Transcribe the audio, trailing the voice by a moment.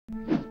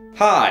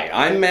Hi,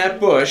 I'm Matt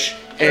Busch,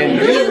 and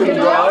you can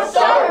draw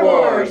Star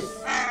Wars!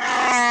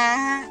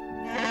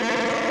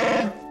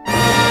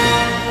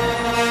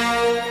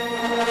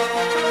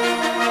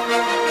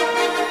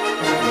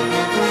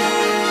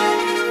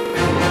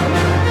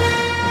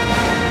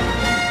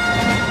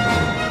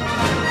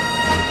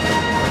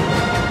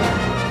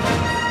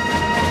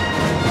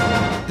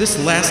 This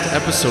last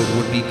episode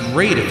would be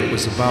great if it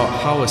was about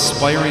how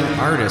aspiring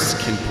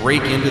artists can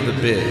break into the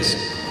biz.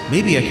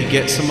 Maybe I could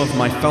get some of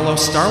my fellow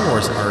Star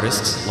Wars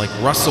artists like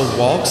Russell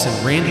Walks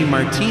and Randy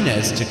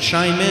Martinez to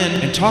chime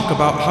in and talk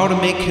about how to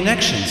make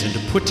connections and to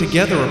put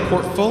together a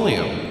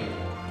portfolio.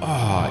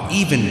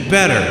 Even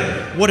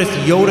better, what if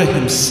Yoda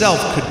himself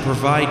could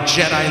provide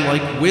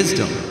Jedi-like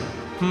wisdom?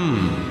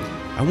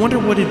 I wonder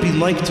what it'd be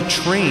like to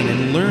train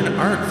and learn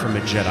art from a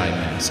Jedi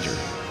Master.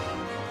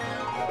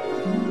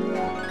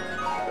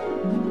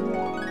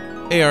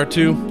 Hey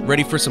R2,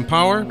 ready for some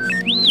power?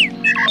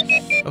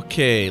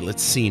 Okay,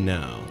 let's see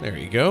now. There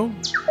you go.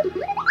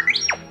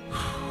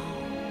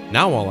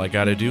 Now all I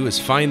gotta do is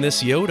find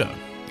this Yoda,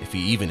 if he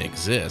even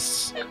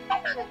exists.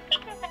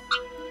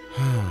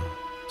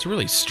 It's a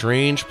really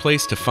strange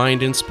place to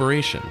find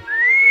inspiration.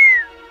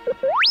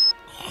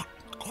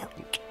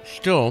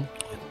 Still,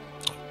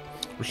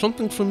 there's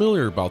something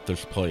familiar about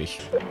this place.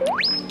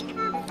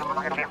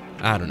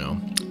 I don't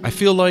know. I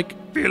feel like...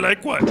 Feel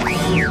like what?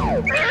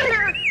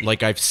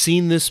 Like I've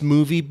seen this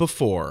movie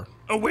before.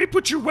 Away,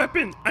 put your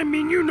weapon! I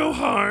mean you no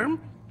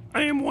harm.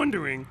 I am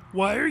wondering,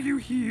 why are you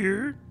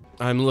here?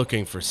 I'm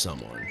looking for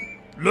someone.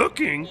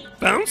 Looking?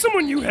 Found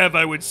someone you have,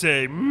 I would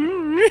say.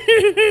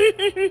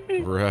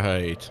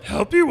 Right.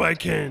 Help you I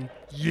can.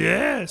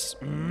 Yes.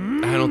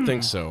 I don't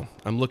think so.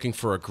 I'm looking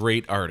for a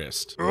great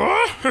artist.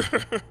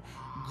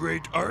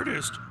 Great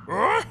artist.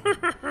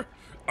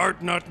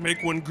 Art not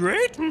make one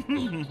great?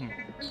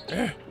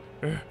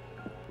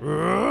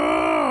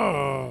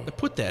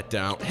 Put that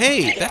down.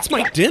 Hey, that's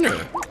my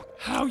dinner.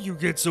 How you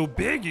get so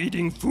big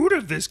eating food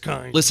of this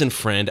kind? Listen,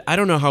 friend, I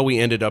don't know how we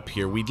ended up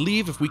here. We'd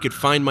leave if we could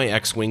find my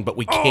X-Wing, but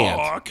we can't.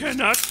 Oh,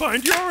 cannot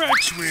find your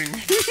X-Wing.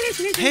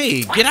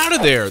 Hey, get out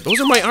of there. Those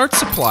are my art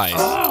supplies.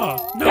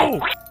 No.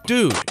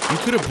 Dude, you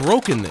could have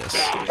broken this.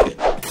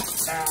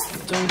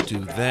 Don't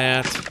do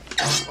that.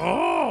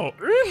 Oh.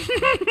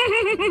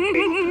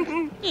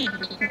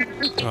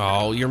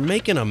 Oh, you're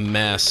making a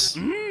mess.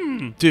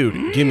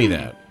 Dude, give me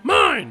that.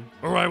 Mine,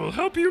 or I will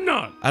help you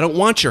not. I don't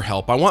want your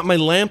help. I want my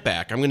lamp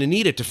back. I'm going to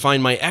need it to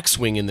find my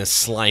X-Wing in this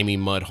slimy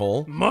mud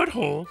hole. Mud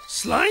hole?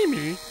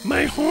 Slimy?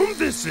 My home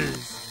this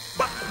is.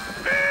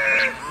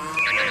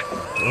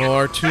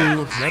 Oh,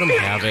 R2, let him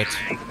have it.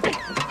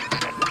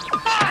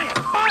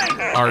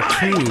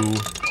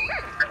 R2...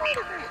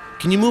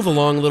 Can you move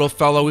along, little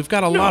fellow? We've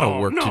got a lot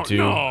of work to do.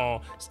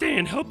 No, stay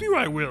and help you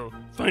I will.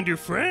 Find your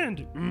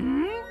friend.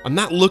 I'm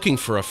not looking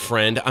for a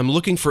friend. I'm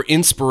looking for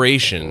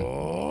inspiration.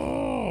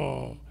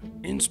 Oh,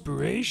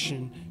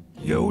 inspiration.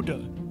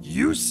 Yoda.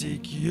 You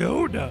seek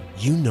Yoda.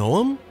 You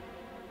know him?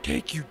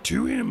 Take you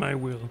to him, I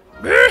will.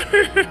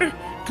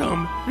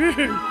 Come.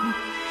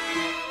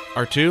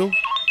 R2,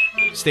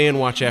 stay and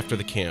watch after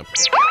the camp.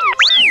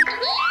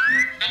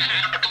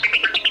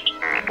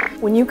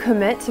 When you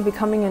commit to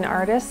becoming an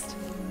artist,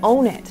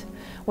 own it.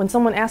 When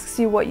someone asks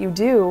you what you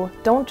do,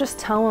 don't just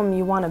tell them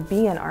you want to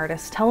be an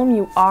artist. Tell them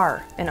you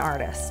are an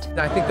artist.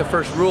 I think the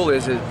first rule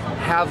is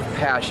have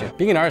passion.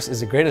 Being an artist is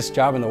the greatest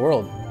job in the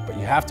world, but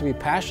you have to be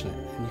passionate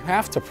and you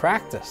have to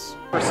practice.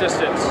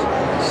 Persistence,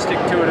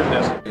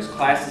 stick-to-itiveness. There's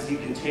classes you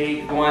can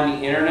take, go on the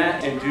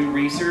internet and do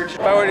research.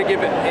 If I were to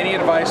give any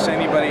advice to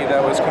anybody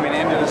that was coming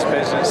into this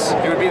business,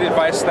 it would be the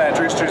advice that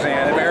Drew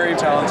Struzan, a very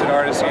talented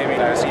artist, gave me.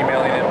 I was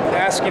emailing him,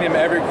 asking him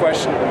every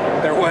question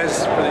there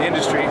was for the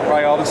industry,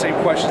 probably all the same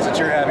questions that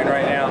you're having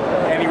right now.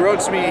 And he wrote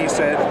to me, he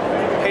said,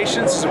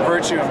 patience is a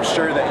virtue I'm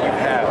sure that you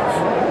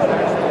have.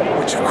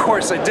 Which of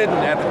course I didn't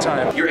at the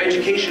time. Your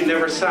education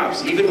never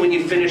stops. Even when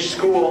you finish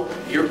school,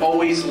 you're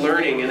always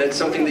learning, and that's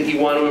something that you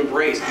want to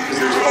embrace because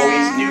there's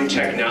always new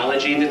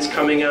technology that's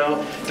coming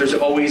out. There's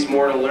always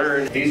more to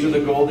learn. These are the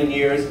golden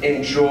years.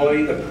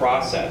 Enjoy the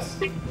process.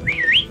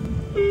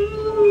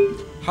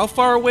 How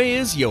far away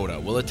is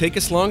Yoda? Will it take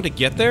us long to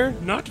get there?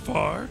 Not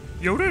far.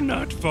 Yoda,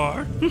 not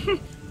far.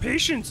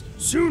 Patience.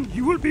 Soon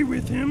you will be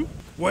with him.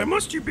 Why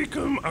must you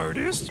become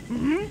artist?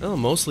 Oh,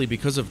 mostly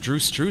because of Drew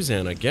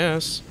Struzan, I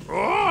guess.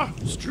 Oh,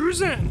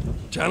 Struzan.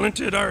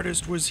 Talented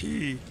artist was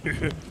he.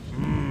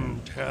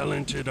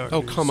 Talented artist.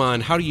 Oh, come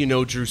on. How do you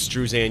know Drew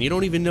Struzan? You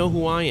don't even know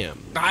who I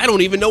am. I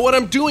don't even know what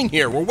I'm doing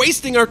here. We're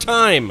wasting our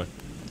time.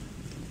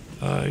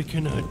 I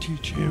cannot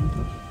teach him.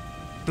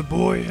 The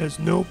boy has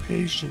no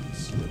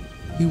patience.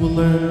 He will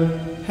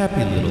learn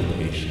happy little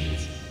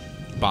patience.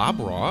 Bob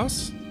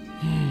Ross?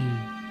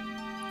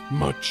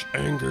 Much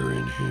anger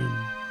in him.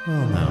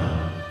 Oh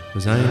no.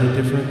 Was I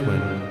any different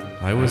when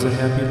I was a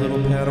happy little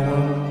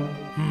Padawan?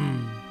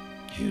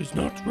 He is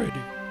not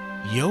ready.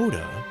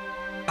 Yoda?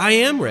 I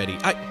am ready.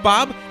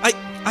 Bob,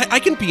 I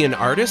can be an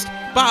artist.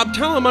 Bob,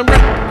 tell him I'm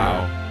ready.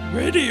 Ow.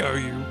 Ready are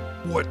you?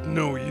 What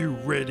know you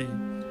ready?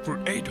 For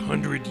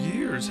 800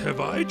 years have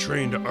I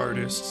trained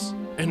artists,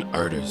 An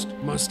artist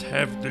must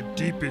have the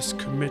deepest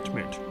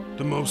commitment,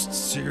 the most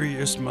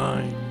serious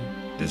mind.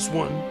 This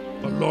one,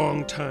 a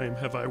long time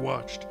have I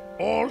watched,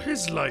 all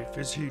his life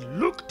as he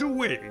looked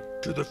away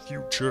to the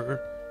future,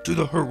 to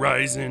the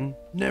horizon,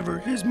 never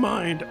his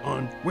mind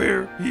on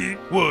where he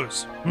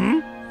was,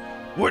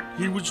 what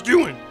he was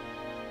doing.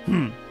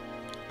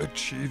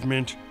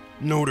 Achievement,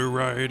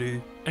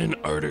 notoriety, an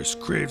artist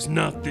craves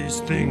not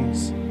these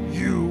things.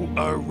 You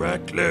are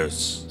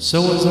reckless.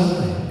 So was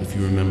I, if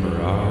you remember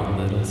our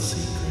little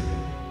secret.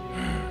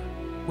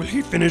 Will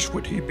he finish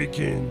what he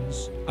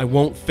begins? I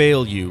won't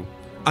fail you.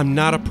 I'm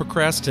not a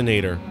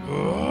procrastinator.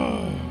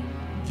 Ah,